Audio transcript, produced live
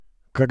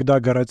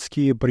Когда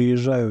городские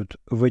приезжают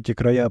в эти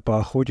края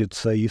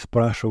поохотиться и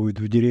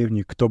спрашивают в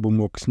деревне, кто бы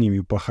мог с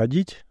ними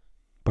походить,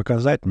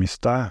 показать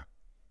места,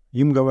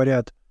 им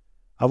говорят: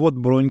 «А вот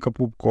Бронька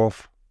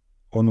Пупков,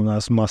 он у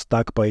нас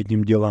мастак по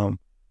этим делам,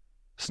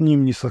 с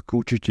ним не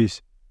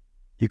соскучитесь»,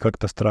 и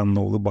как-то странно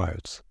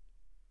улыбаются.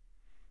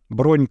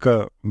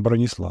 Бронька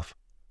Бронислав.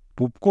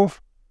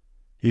 Пупков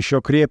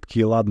еще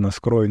крепкий, ладно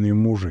скроенный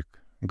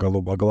мужик,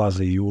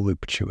 голубоглазый и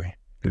улыбчивый,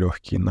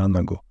 легкий на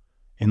ногу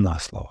и на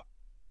слово.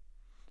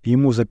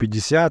 Ему за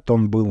 50,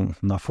 он был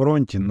на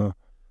фронте, но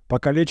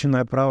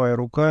покалеченная правая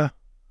рука,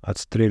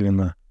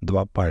 отстрелена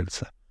 2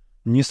 пальца.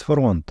 Не с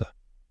фронта.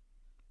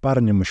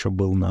 Парнем еще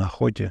был на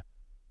охоте,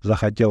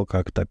 захотел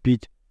как-то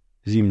пить,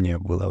 зимнее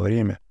было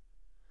время.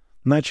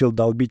 Начал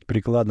долбить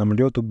прикладом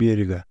лед у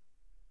берега.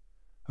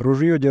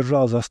 Ружье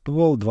держал за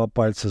ствол, 2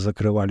 пальца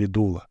закрывали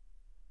дуло.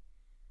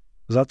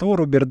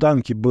 Затвор у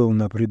берданки был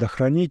на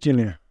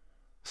предохранителе,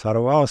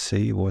 сорвался,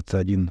 и вот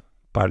один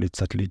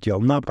палец отлетел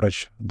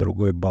напрочь,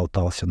 другой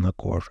болтался на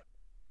коже.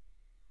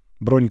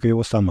 Бронька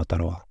его сам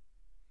оторвал.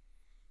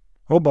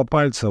 Оба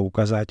пальца,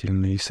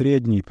 указательный и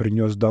средний,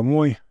 принес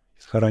домой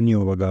и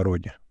схоронил в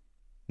огороде.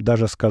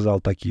 Даже сказал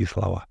такие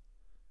слова: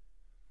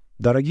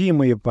 «Дорогие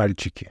мои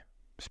пальчики,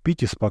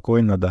 спите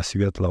спокойно до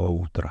светлого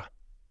утра».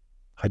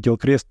 Хотел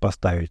крест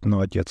поставить, но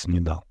отец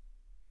не дал.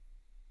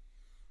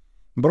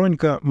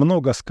 Бронька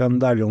много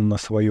скандалил на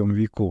своем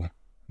веку.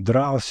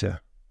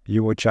 Дрался,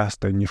 его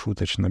часто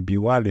нешуточно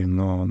бивали,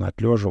 но он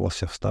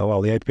отлеживался,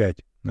 вставал и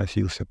опять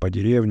носился по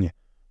деревне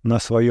на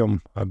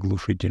своем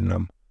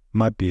оглушительном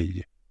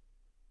мопеде.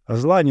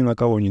 Зла ни на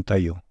кого не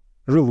таил.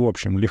 Жил, в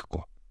общем,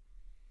 легко.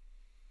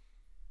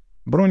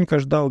 Бронька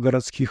ждал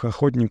городских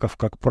охотников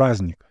как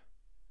праздник.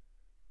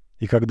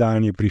 И когда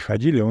они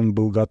приходили, он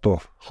был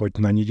готов, хоть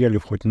на неделю,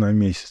 хоть на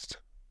месяц.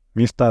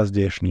 Места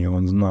здешние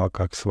он знал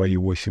как свои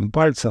 8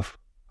 пальцев.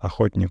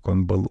 Охотник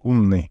он был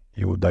умный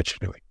и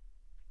удачливый.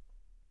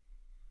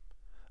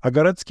 А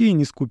городские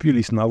не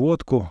скупились на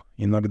водку,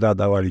 иногда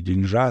давали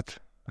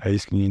деньжат, а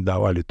если не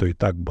давали, то и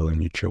так было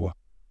ничего.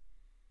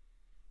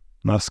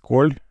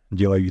 «Насколь?» —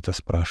 деловито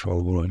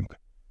спрашивал Бронька.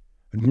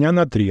 «Дня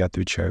на 3, —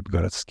 отвечают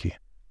городские.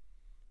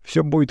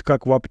 Все будет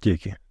как в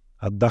аптеке.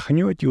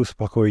 Отдохнете,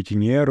 успокоите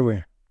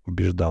нервы, —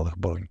 убеждал их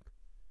Бронька.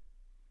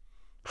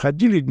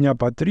 Ходили дня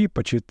по 3,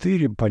 по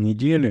 4, по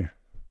неделе.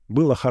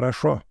 Было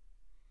хорошо.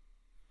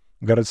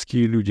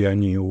 Городские люди,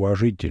 они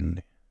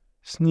уважительны.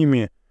 С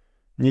ними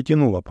не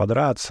тянуло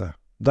подраться,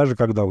 даже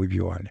когда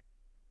выпивали.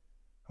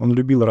 Он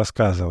любил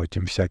рассказывать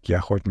им всякие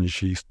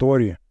охотничьи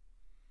истории.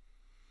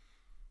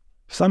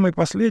 В самый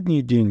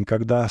последний день,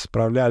 когда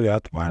справляли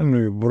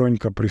отвальную,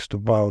 Бронька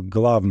приступал к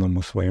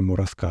главному своему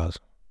рассказу.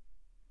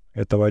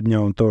 Этого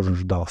дня он тоже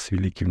ждал с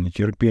великим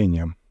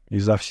нетерпением,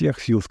 изо всех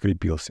сил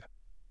скрепился.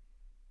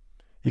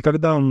 И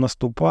когда он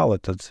наступал,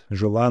 этот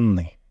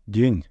желанный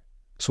день,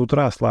 с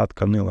утра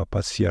сладко ныло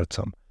под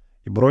сердцем,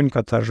 и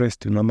Бронька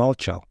торжественно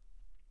молчал.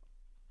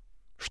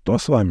 «Что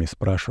с вами?» —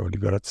 спрашивали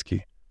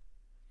городские.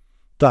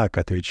 «Так», —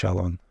 отвечал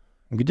он,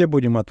 — «где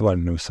будем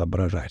отвальную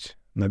соображать?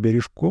 На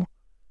бережку?»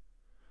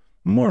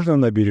 «Можно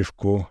на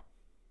бережку».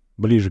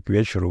 Ближе к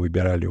вечеру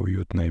выбирали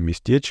уютное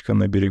местечко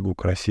на берегу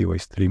красивой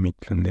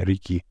стремительной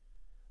реки,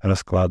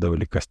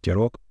 раскладывали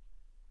костерок.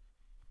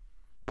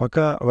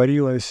 Пока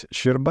варилась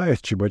щерба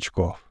из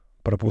чебачков,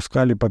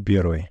 пропускали по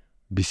первой,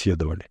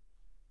 беседовали.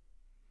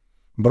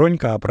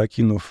 Бронька,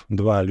 опрокинув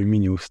 2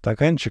 алюминиевых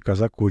стаканчика,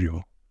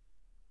 закуривал.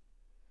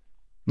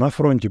 «На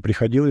фронте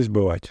приходилось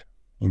бывать?»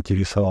 —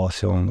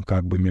 интересовался он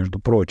как бы между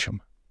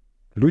прочим.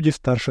 Люди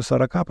старше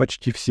 40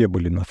 почти все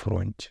были на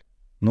фронте.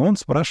 Но он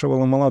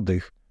спрашивал о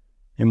молодых.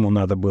 Ему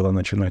надо было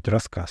начинать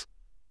рассказ.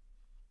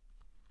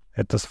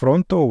 «Это с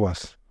фронта у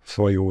вас?» — в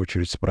свою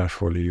очередь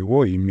спрашивали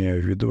его, имея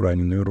в виду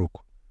раненую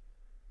руку.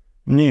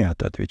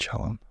 «Нет», —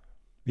 отвечал он.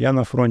 «Я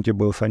на фронте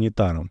был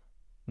санитаром.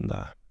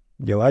 Да,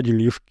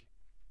 делишки».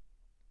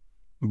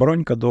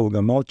 Бронька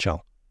долго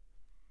молчал.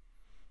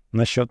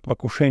 «Насчет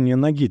покушения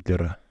на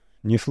Гитлера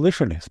не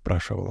слышали?» —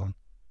 спрашивал он.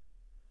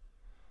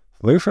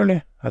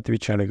 «Слышали?» —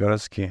 отвечали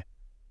городские.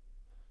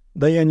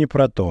 «Да я не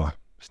про то»,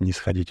 —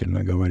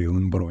 снисходительно говорил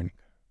им Бронька.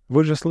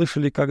 «Вы же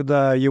слышали,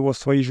 когда его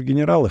свои же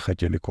генералы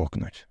хотели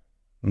кокнуть?»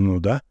 «Ну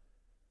да.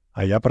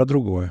 А я про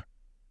другое».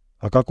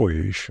 «А какое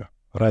еще?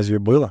 Разве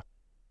было?»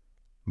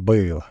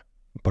 «Было».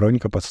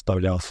 Бронька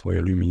подставлял свой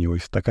алюминиевый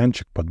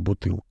стаканчик под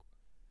бутылку.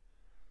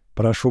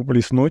 «Прошу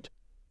плеснуть?»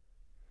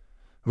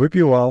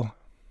 «Выпивал.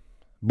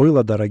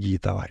 Было, дорогие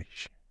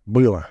товарищи.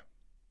 Было.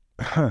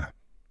 Ха.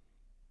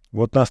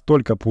 Вот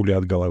настолько пуля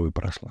от головы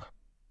прошла».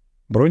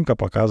 Бронька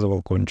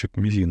показывал кончик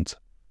мизинца.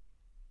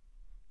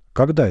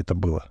 «Когда это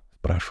было?» —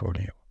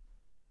 спрашивали его.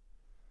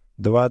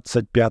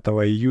 25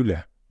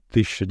 июля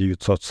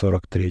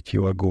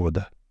 1943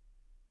 года.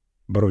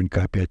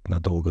 Бронька опять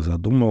надолго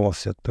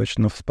задумывался,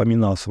 точно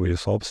вспоминал свое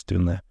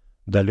собственное,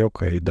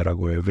 далекое и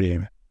дорогое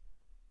время.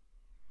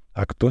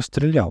 «А кто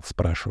стрелял?» —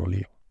 спрашивали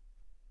его.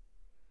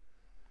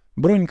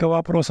 Бронька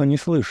вопроса не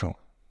слышал.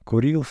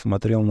 Курил,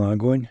 смотрел на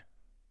огонь.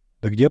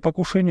 «Да где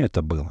покушение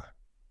это было?»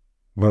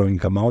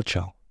 Бронька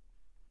молчал.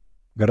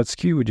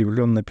 Городские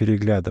удивленно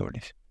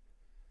переглядывались.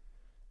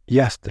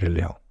 «Я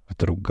стрелял», —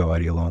 вдруг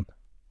говорил он.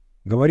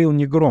 Говорил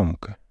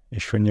негромко,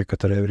 еще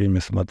некоторое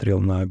время смотрел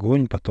на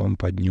огонь, потом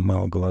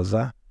поднимал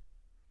глаза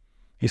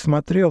и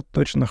смотрел,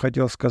 точно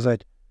хотел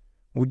сказать: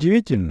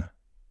 «Удивительно,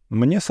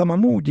 мне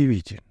самому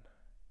удивительно»,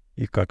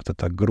 и как-то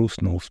так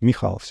грустно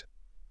усмехался.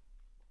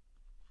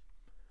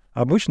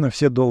 Обычно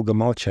все долго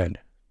молчали,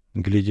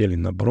 глядели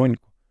на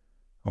Броньку.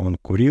 Он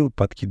курил,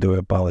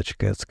 подкидывая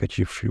палочкой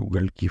отскочившие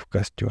угольки в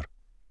костер.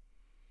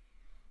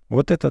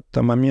 Вот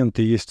этот-то момент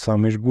и есть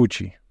самый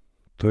жгучий.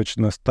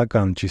 Точно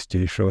стакан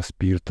чистейшего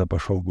спирта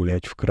пошел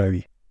гулять в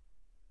крови.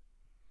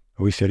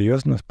 «Вы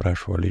серьезно?» —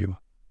 спрашивали его.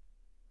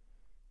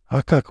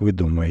 «А как вы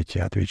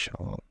думаете?» —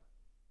 отвечал он.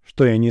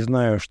 «Что, я не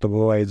знаю, что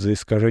бывает за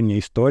искажение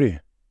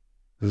истории?»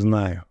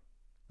 «Знаю.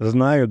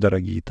 Знаю,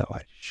 дорогие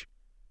товарищи».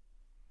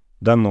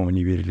 «Да ну,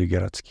 не верили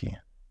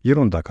городские.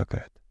 Ерунда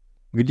какая-то.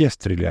 Где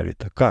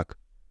стреляли-то? Как?»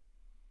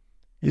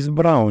 «Из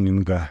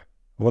Браунинга.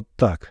 Вот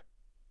так».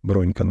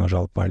 Бронька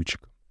нажал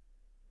пальчиком.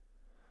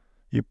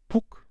 И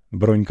пук!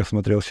 Бронька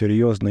смотрел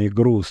серьезно и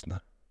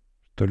грустно,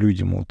 что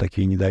люди, мол,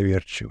 такие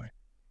недоверчивые.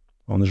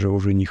 Он же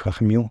уже не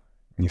хохмил,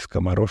 не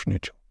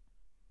скоморошничал.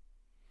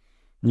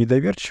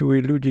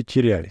 Недоверчивые люди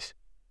терялись.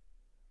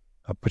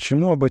 «А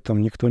почему об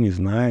этом никто не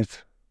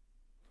знает?»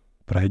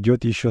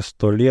 «Пройдет еще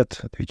 100 лет»,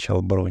 —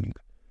 отвечал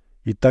Бронька,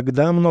 — «и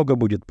тогда много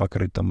будет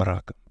покрыто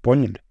мраком.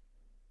 Поняли?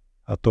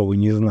 А то вы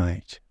не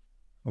знаете.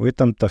 В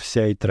этом-то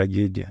вся и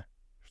трагедия,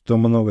 что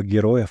много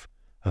героев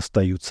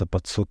остаются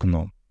под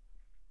сукном».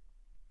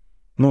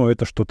 «Ну,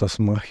 это что-то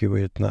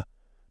смахивает на...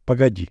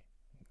 Погоди,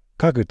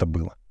 как это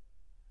было?»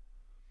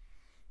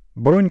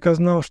 Бронька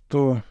знал,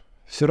 что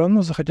все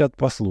равно захотят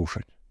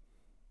послушать.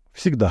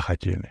 Всегда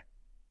хотели.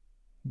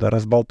 «Да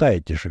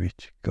разболтаете же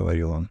ведь», —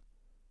 говорил он.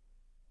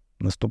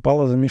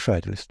 Наступало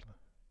замешательство.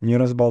 «Не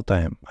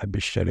разболтаем», —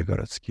 обещали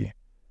городские.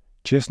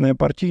 «Честная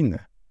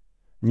партийная?»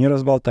 «Не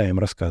разболтаем,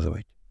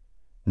 рассказывайте».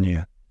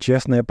 «Нет,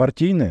 честная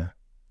партийная?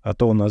 А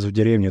то у нас в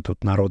деревне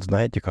тут народ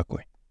знаете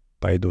какой.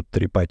 Пойдут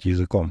трепать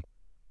языком».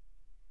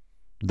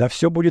 «Да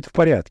все будет в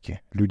порядке»,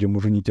 — людям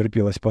уже не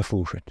терпелось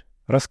послушать.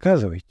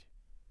 «Рассказывайте».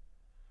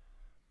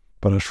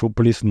 «Прошу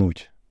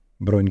плеснуть».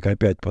 Бронька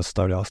опять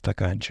подставлял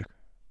стаканчик.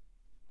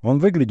 Он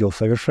выглядел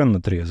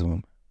совершенно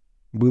трезвым.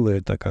 Было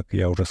это, как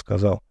я уже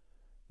сказал,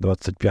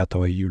 25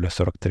 июля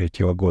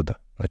 43-го года,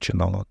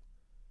 начинал он.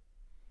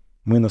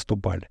 Мы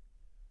наступали.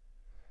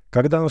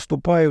 Когда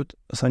наступают,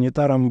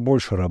 санитарам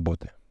больше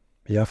работы.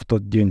 Я в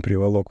тот день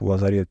приволок в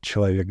лазарет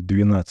человек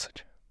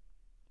 12.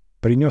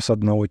 Принес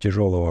одного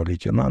тяжелого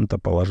лейтенанта,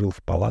 положил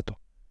в палату.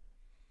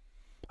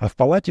 А в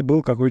палате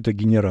был какой-то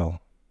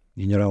генерал,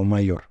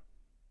 генерал-майор.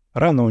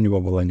 Рана у него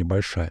была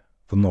небольшая,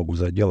 в ногу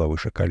задела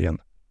выше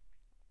колена.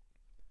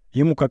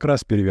 Ему как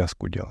раз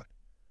перевязку делать.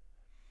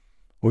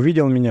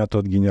 Увидел меня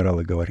тот генерал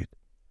и говорит: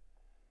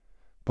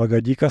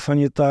 «Погоди-ка,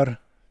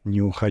 санитар,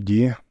 не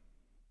уходи.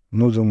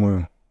 Ну,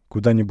 думаю,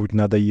 куда-нибудь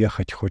надо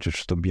ехать, хочет,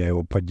 чтобы я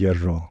его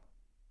поддерживал.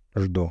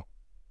 Жду.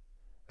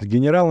 С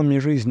генералами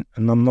жизнь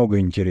намного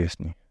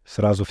интересней.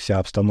 Сразу вся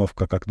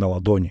обстановка как на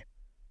ладони».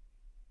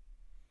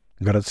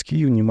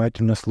 Городские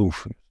внимательно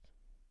слушают.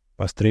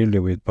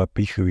 Постреливает,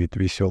 попихивает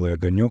веселый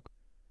огонек.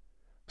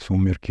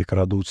 Сумерки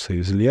крадутся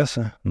из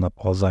леса,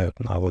 наползают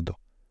на воду.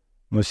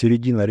 Но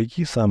середина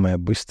реки, самая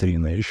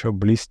быстрина, еще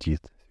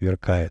блестит,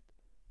 сверкает.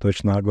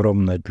 Точно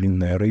огромная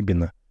длинная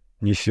рыбина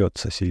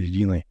несется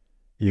серединой,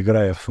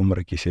 играя в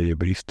сумраке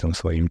серебристым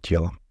своим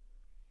телом.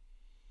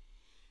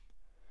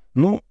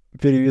 «Ну,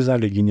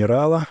 перевязали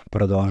генерала», —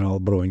 продолжал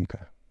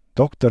Бронька.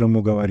 Доктор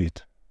ему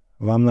говорит: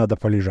 «Вам надо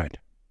полежать».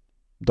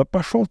 «Да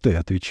пошел ты», —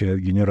 отвечает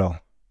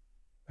генерал.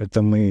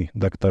 Это мы,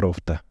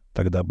 докторов-то,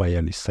 тогда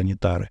боялись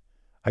санитары.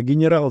 А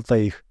генерал-то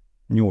их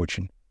не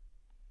очень.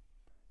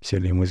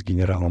 Сели мы с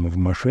генералом в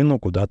машину,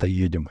 куда-то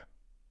едем.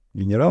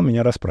 Генерал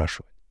меня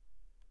расспрашивает: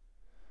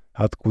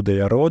 откуда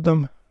я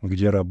родом,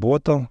 где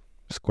работал,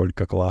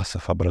 сколько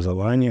классов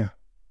образования.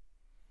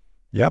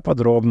 Я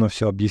подробно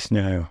все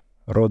объясняю.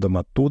 Родом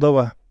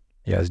оттуда,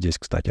 я здесь,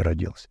 кстати,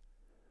 родился.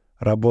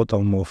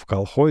 Работал, мол, в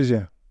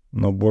колхозе,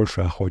 но больше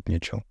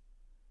охотничал.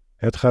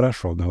 «Это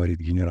хорошо», — говорит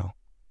генерал.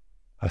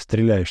 «А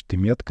стреляешь ты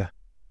метко?»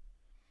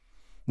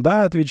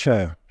 «Да», —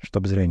 отвечаю,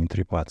 чтоб зря не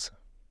трепаться.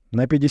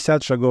 «На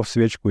 50 шагов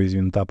свечку из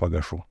винта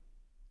погашу».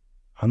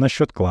 «А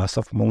насчет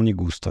классов, мол, не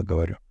густо», —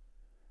 говорю.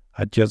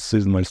 Отец с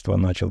измальства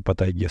начал по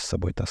тайге с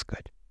собой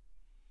таскать.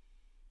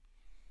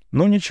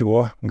 «Ну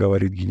ничего», —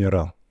 говорит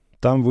генерал, —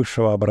 «там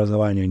высшего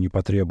образования не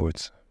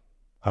потребуется.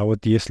 А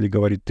вот если, —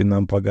 говорит, — ты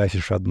нам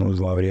погасишь одну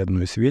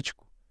зловредную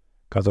свечку,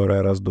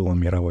 которая раздула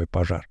мировой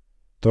пожар,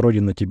 то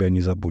Родина тебя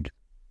не забудет».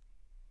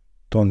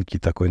 Тонкий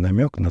такой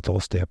намек на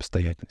толстые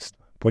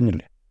обстоятельства.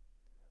 Поняли?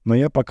 Но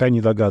я пока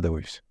не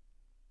догадываюсь.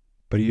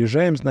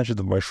 Приезжаем, значит,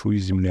 в большую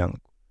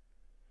землянку.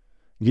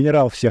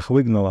 Генерал всех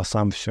выгнал, а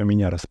сам все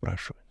меня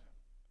расспрашивает.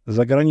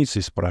 За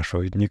границей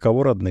спрашивает,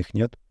 никого родных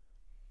нет.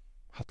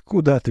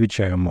 Откуда,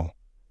 отвечаю, мол.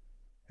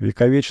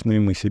 Вековечные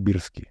мы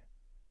сибирские.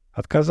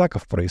 От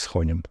казаков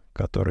происходим,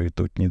 которые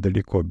тут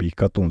недалеко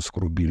Бейкатун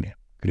скрубили,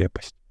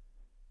 крепость.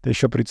 Это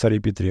еще при царе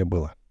Петре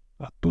было.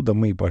 Оттуда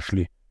мы и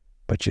пошли,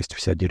 почесть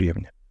вся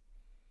деревня.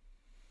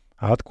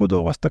 «А откуда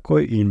у вас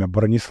такое имя,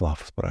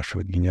 Бронислав?» —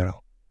 спрашивает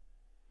генерал.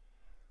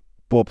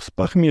 «Поп с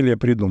похмелья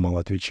придумал», —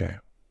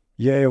 отвечаю.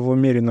 «Я его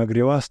меренно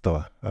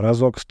гривастого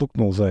разок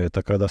стукнул за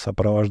это, когда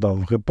сопровождал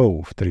в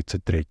ГПУ в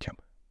 33-м».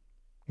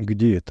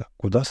 «Где это?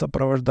 Куда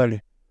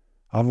сопровождали?»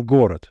 «А в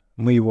город.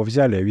 Мы его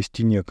взяли, а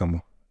везти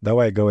некому.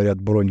 Давай, — говорят,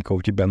 — Бронька,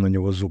 у тебя на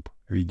него зуб,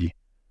 веди».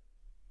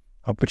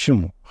 «А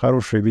почему?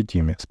 Хорошее ведь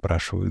имя?» —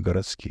 спрашивают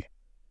городские.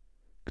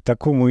 «К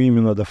такому имени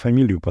надо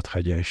фамилию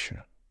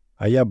подходящую.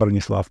 А я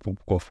Бронислав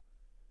Пупков.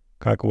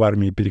 Как в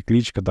армии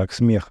перекличка, так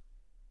смех.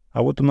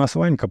 А вот у нас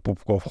Ванька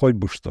Пупков, хоть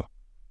бы что».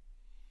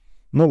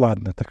 «Ну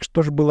ладно, так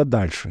что же было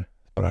дальше?»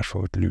 —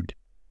 спрашивают люди.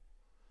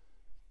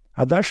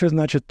 «А дальше,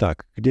 значит,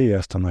 так. Где я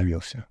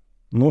остановился?»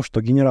 «Ну,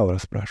 что генерал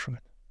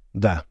расспрашивает?»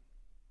 «Да».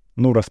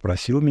 «Ну,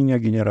 расспросил меня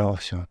генерал,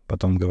 все».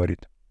 Потом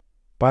говорит: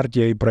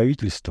 «Партия и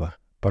правительство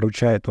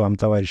поручает вам,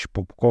 товарищ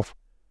Пупков,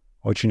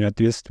 очень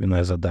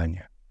ответственное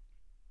задание.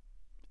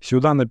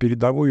 Сюда на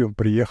передовую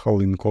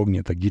приехал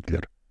инкогнито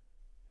Гитлер.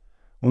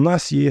 У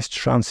нас есть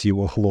шанс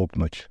его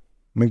хлопнуть.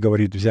 Мы, —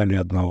 говорит, — взяли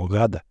одного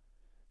гада,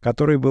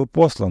 который был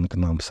послан к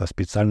нам со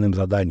специальным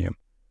заданием.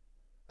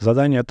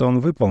 Задание-то он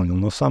выполнил,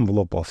 но сам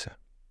влопался.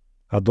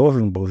 А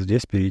должен был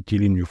здесь перейти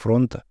линию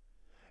фронта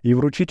и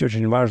вручить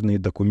очень важные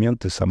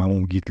документы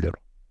самому Гитлеру.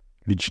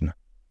 Лично.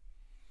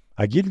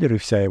 А Гитлер и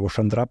вся его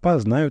шантропа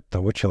знают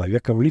того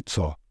человека в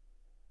лицо».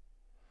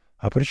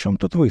 «А при чем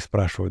тут вы?» —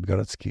 спрашивают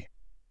городские.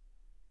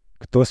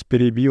 «Кто с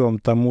перебивом,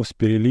 тому с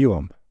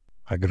переливом»,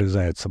 —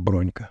 огрызается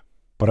Бронька.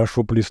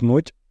 «Прошу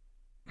плеснуть».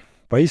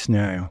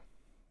 «Поясняю.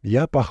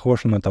 Я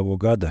похож на того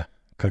гада,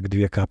 как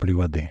 2 капли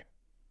воды».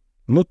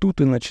 Ну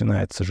тут и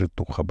начинается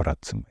житуха,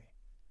 братцы мои.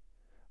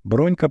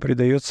 Бронька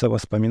предается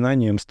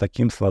воспоминаниям с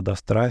таким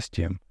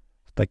сладострастием,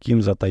 с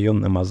таким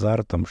затаенным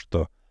азартом,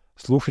 что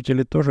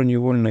слушатели тоже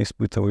невольно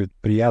испытывают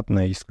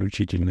приятное и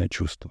исключительное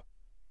чувство.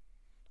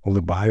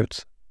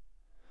 Улыбаются.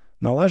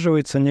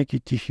 Налаживается некий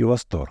тихий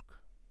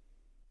восторг.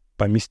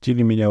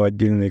 «Поместили меня в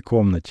отдельной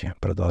комнате», —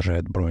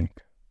 продолжает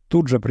Бронька.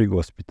 «Тут же при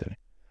госпитале.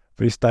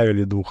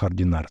 Приставили 2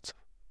 ординарцев.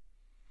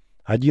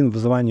 Один в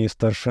звании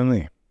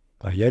старшины,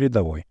 а я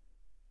рядовой.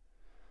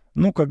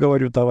 Ну-ка, —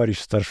 говорю, — товарищ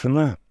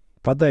старшина,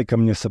 подай-ка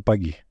мне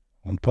сапоги».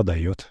 Он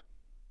подает.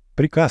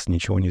 Приказ,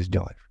 ничего не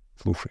сделаешь.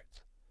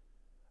 Слушается.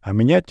 А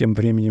меня тем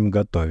временем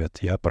готовят.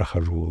 Я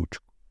прохожу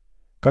выучку.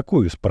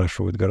 «Какую?» —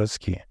 спрашивают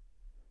городские.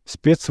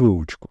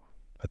 «Спецвыучку»,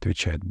 —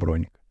 отвечает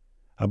Бронька.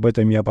 «Об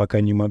этом я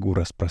пока не могу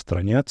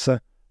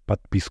распространяться.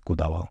 Подписку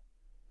давал.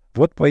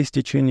 Вот по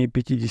истечении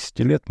 50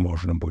 лет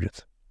можно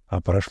будет.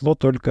 А прошло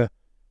только...»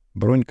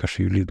 Бронька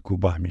шевелит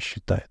губами,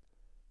 считает.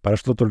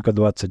 «Прошло только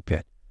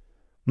 25.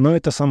 Но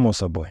это само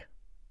собой.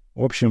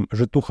 В общем,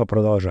 житуха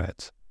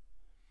продолжается.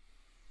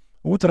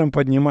 Утром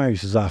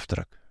поднимаюсь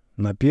завтрак.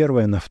 На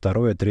 1, на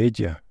 2,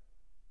 3.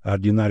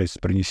 Ординарец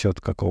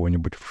принесет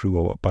какого-нибудь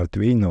вшивого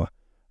портвейного,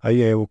 а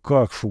я его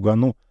как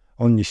шугану,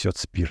 он несет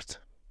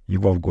спирт.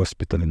 Его в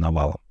госпитале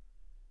навалом.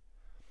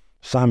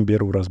 Сам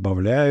беру,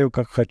 разбавляю,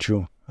 как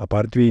хочу, а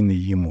портвейный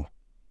ему.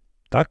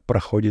 Так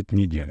проходит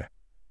неделя.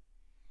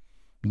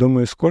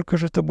 Думаю, сколько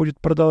же это будет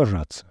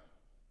продолжаться?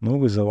 Ну,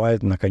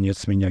 вызывает,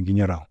 наконец, меня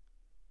генерал.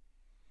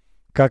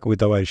 «Как вы,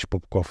 товарищ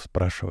Пупков?» —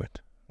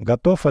 спрашивает.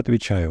 «Готов?» —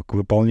 отвечаю, — «к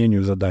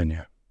выполнению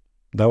задания».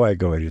 «Давай», —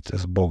 говорит, —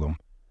 «с Богом.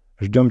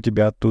 Ждем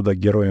тебя оттуда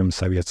героем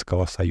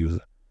Советского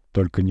Союза.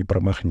 Только не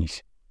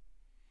промахнись».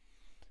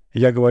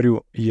 Я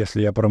говорю,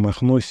 если я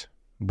промахнусь,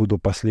 буду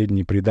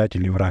последний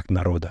предатель и враг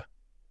народа.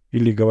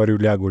 Или, говорю,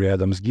 лягу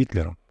рядом с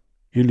Гитлером,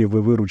 или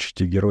вы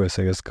выручите героя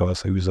Советского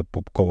Союза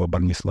Пупкова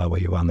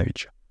Бронислава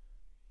Ивановича.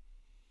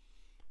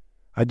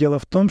 А дело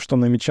в том, что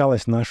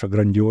намечалось наше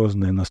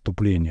грандиозное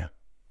наступление.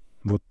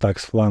 Вот так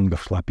с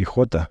флангов шла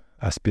пехота,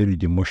 а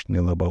спереди мощный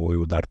лобовой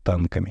удар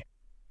танками.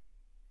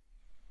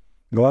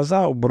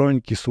 Глаза у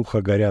Броньки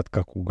сухо горят,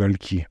 как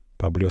угольки,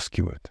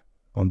 поблескивают.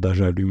 Он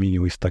даже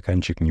алюминиевый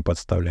стаканчик не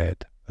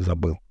подставляет.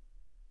 Забыл.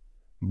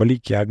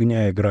 Блики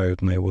огня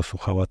играют на его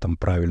суховатом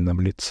правильном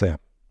лице.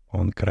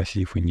 Он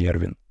красив и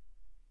нервен.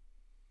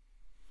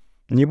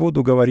 Не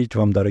буду говорить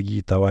вам,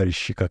 дорогие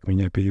товарищи, как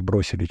меня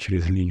перебросили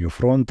через линию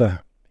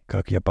фронта,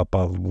 как я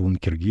попал в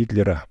бункер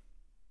Гитлера.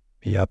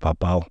 Я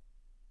попал.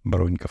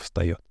 Бронька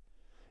встает.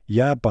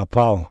 Я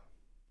попал.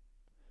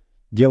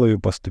 Делаю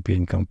по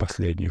ступенькам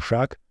последний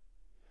шаг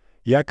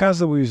и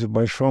оказываюсь в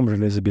большом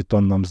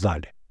железобетонном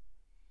зале.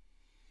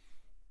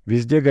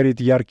 Везде горит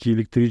яркий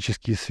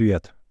электрический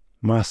свет.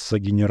 Масса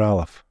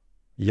генералов.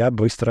 Я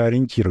быстро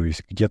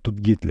ориентируюсь, где тут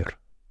Гитлер.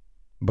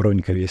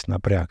 Бронька весь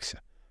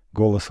напрягся.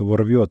 Голос его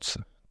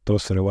рвется, то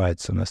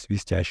срывается на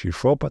свистящий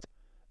шепот,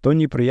 то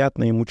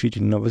неприятно и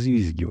мучительно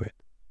взвизгивает.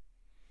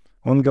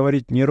 Он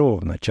говорит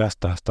неровно,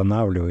 часто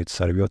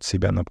останавливается, рвет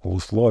себя на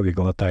полуслове,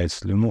 глотает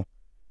слюну.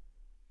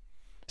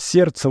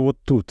 «Сердце вот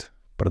тут»,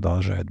 —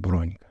 продолжает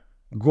Бронька.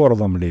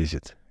 «Горлом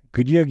лезет.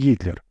 Где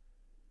Гитлер?»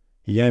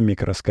 Я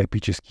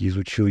микроскопически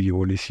изучил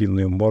его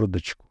лисиную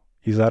мордочку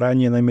и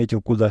заранее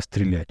наметил, куда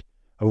стрелять.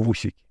 В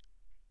усики.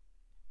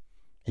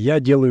 Я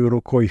делаю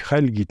рукой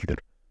 «Хайль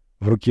Гитлер».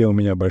 В руке у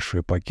меня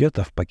большой пакет,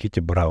 а в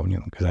пакете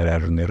браунинг,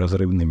 заряженный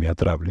разрывными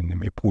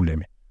отравленными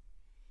пулями.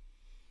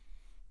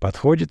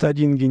 Подходит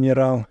один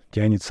генерал,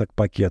 тянется к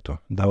пакету.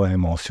 Давай,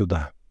 мол,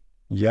 сюда.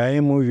 Я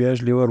ему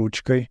вежливо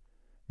ручкой.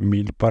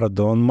 «Миль,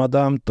 пардон,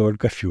 мадам,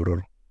 только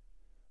фюрер».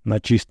 На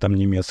чистом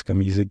немецком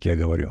языке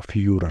говорю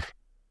 «фюрер».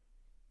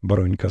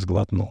 Бронька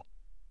сглотнул.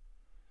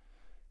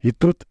 И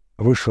тут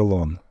вышел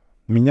он.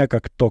 Меня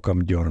как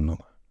током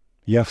дернуло.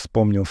 Я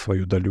вспомнил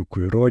свою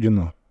далекую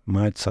родину,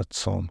 мать с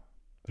отцом.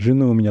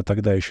 Жены у меня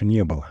тогда еще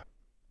не было.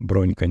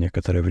 Бронька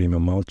некоторое время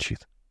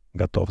молчит.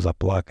 Готов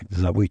заплакать,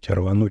 завыть,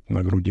 рвануть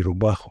на груди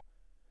рубаху.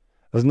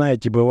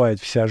 Знаете, бывает,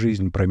 вся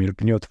жизнь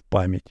промелькнет в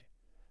памяти.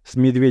 С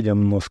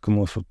медведем нос к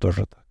носу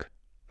тоже так.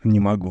 Не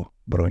могу,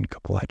 Бронька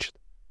плачет.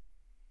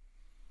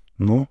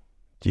 Ну,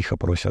 тихо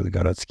просят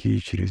городские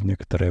через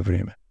некоторое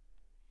время.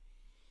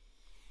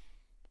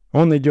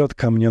 Он идет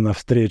ко мне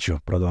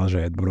навстречу,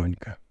 продолжает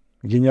Бронька.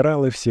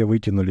 Генералы все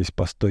вытянулись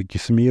по стойке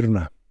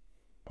смирно.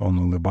 Он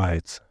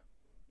улыбается.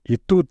 И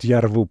тут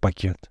я рву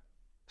пакет.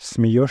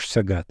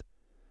 Смеешься, гад?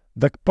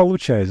 Так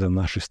получай за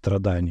наши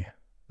страдания,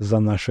 за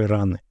наши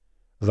раны,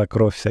 за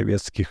кровь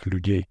советских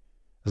людей,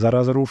 за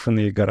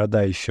разрушенные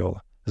города и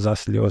села, за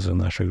слезы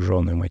наших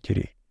жен и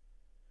матерей.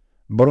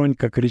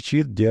 Бронька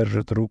кричит,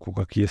 держит руку,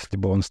 как если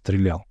бы он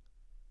стрелял.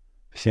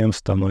 Всем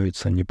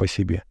становится не по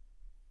себе.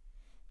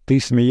 «Ты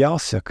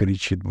смеялся?» —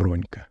 кричит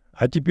Бронька.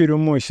 «А теперь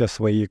умойся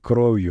своей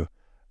кровью,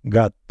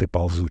 гад ты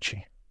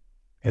ползучий!»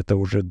 Это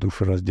уже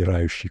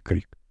душераздирающий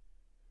крик.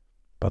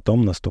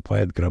 Потом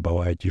наступает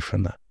гробовая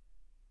тишина.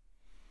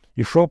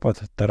 И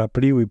шепот,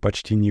 торопливый,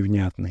 почти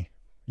невнятный.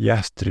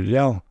 «Я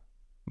стрелял!»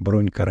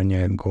 Бронька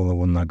роняет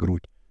голову на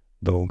грудь.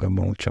 Долго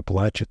молча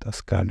плачет,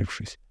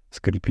 оскалившись,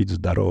 скрипит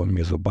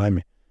здоровыми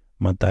зубами,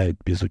 мотает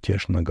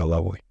безутешно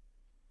головой.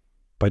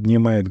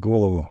 Поднимает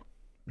голову,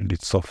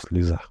 лицо в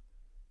слезах.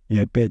 И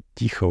опять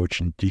тихо,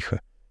 очень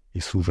тихо, и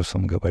с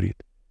ужасом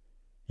говорит: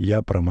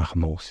 «Я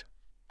промахнулся».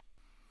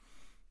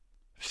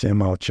 Все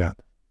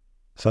молчат.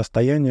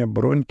 Состояние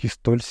Броньки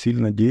столь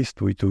сильно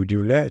действует и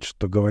удивляет,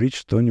 что говорить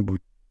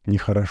что-нибудь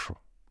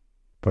нехорошо.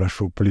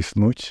 «Прошу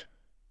плеснуть»,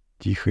 —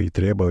 тихо и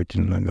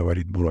требовательно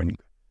говорит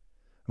Бронька.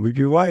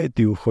 Выпивает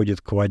и уходит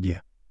к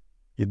воде.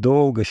 И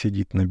долго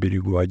сидит на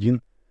берегу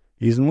один,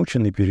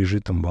 измученный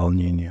пережитым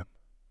волнением.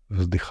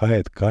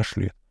 Вздыхает,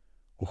 кашляет,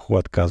 уху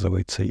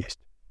отказывается есть.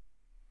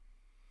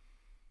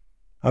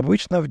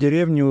 Обычно в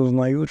деревне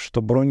узнают,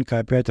 что Бронька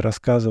опять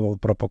рассказывал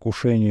про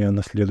покушение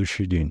на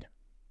следующий день.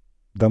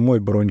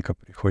 Домой Бронька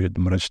приходит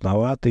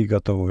мрачноватый,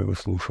 готовый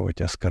выслушивать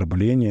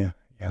оскорбления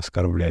и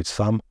оскорблять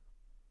сам.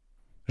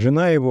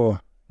 Жена его,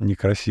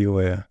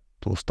 некрасивая,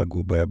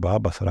 толстогубая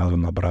баба, сразу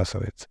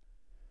набрасывается.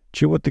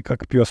 «Чего ты,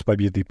 как пес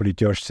побитый,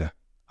 плетешься?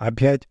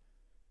 Опять?»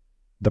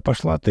 «Да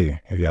пошла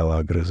ты!» — вяло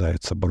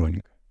огрызается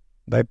Бронька.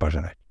 «Дай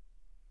пожрать».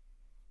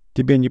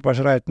 «Тебе не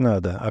пожрать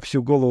надо, а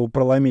всю голову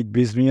проломить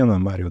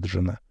безвременно», — орёт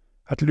жена.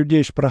 «От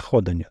людей ж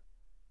прохода нет».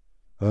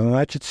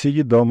 «Значит,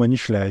 сиди дома, не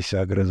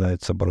шляйся», —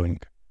 огрызается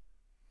Бронька.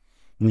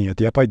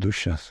 «Нет, я пойду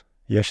сейчас.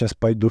 Я сейчас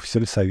пойду в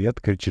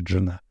сельсовет», — кричит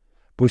жена.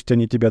 «Пусть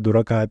они тебя,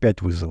 дурака,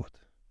 опять вызовут.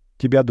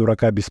 Тебя,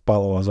 дурака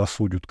беспалого,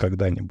 засудят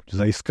когда-нибудь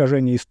за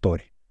искажение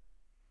истории».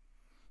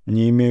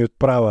 «Не имеют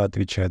права», —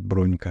 отвечает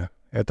Бронька.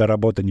 «Это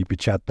работа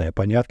непечатная,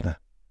 понятно?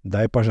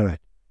 Дай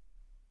пожрать».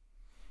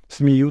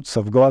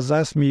 «Смеются, в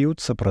глаза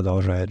смеются», —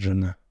 продолжает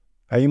жена.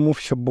 «А ему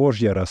все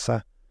божья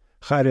роса.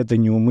 Харя ты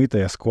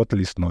неумытая, скот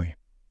лесной.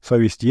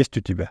 Совесть есть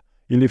у тебя?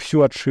 Или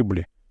всю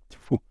отшибли?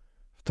 Тьфу,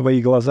 в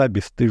твои глаза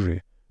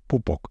бесстыжие,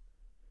 пупок».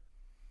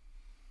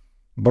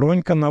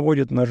 Бронька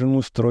наводит на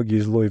жену строгий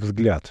злой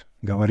взгляд,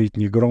 говорит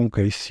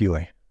негромко и с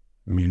силой: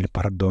 «Миль,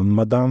 пардон,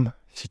 мадам,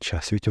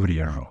 сейчас ведь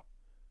врежу».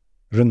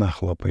 Жена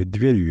хлопает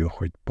дверью и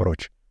уходит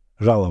прочь,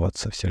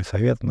 жаловаться в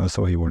сельсовет на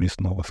своего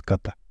лесного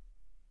скота.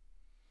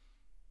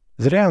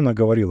 Зря она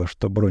говорила,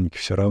 что Броньке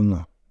все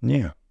равно.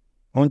 Не,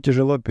 он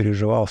тяжело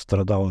переживал,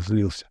 страдал,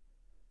 злился.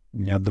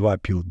 Дня 2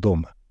 пил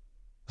дома.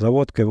 За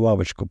водкой в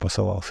лавочку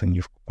посылал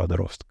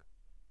сынишку-подростка.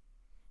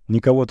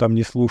 «Никого там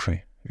не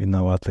слушай», —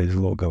 виновато и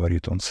зло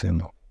говорит он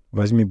сыну.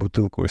 «Возьми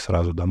бутылку и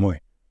сразу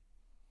домой».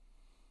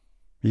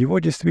 Его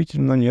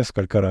действительно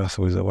несколько раз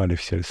вызывали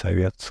в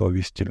сельсовет,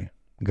 совестили,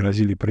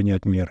 грозили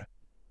принять меры.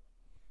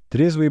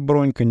 Трезвый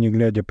Бронька, не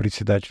глядя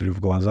председателю в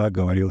глаза,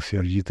 говорил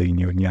сердито и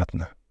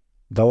невнятно: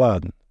 «Да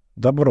ладно,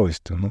 да брось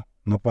ты,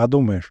 ну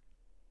подумаешь».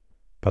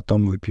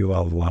 Потом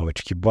выпивал в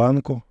лавочке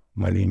банку,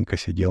 маленько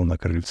сидел на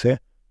крыльце,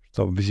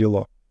 чтоб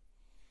взяло.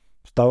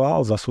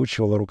 Вставал,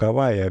 засучивал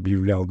рукава и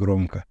объявлял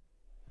громко: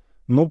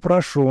 «Ну,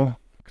 прошу,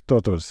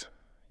 кто тут?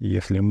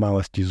 Если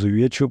малость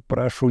изувечу,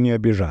 прошу не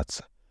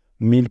обижаться.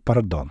 Миль,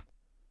 пардон».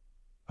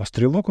 А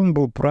стрелок он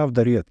был,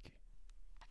 правда, редкий.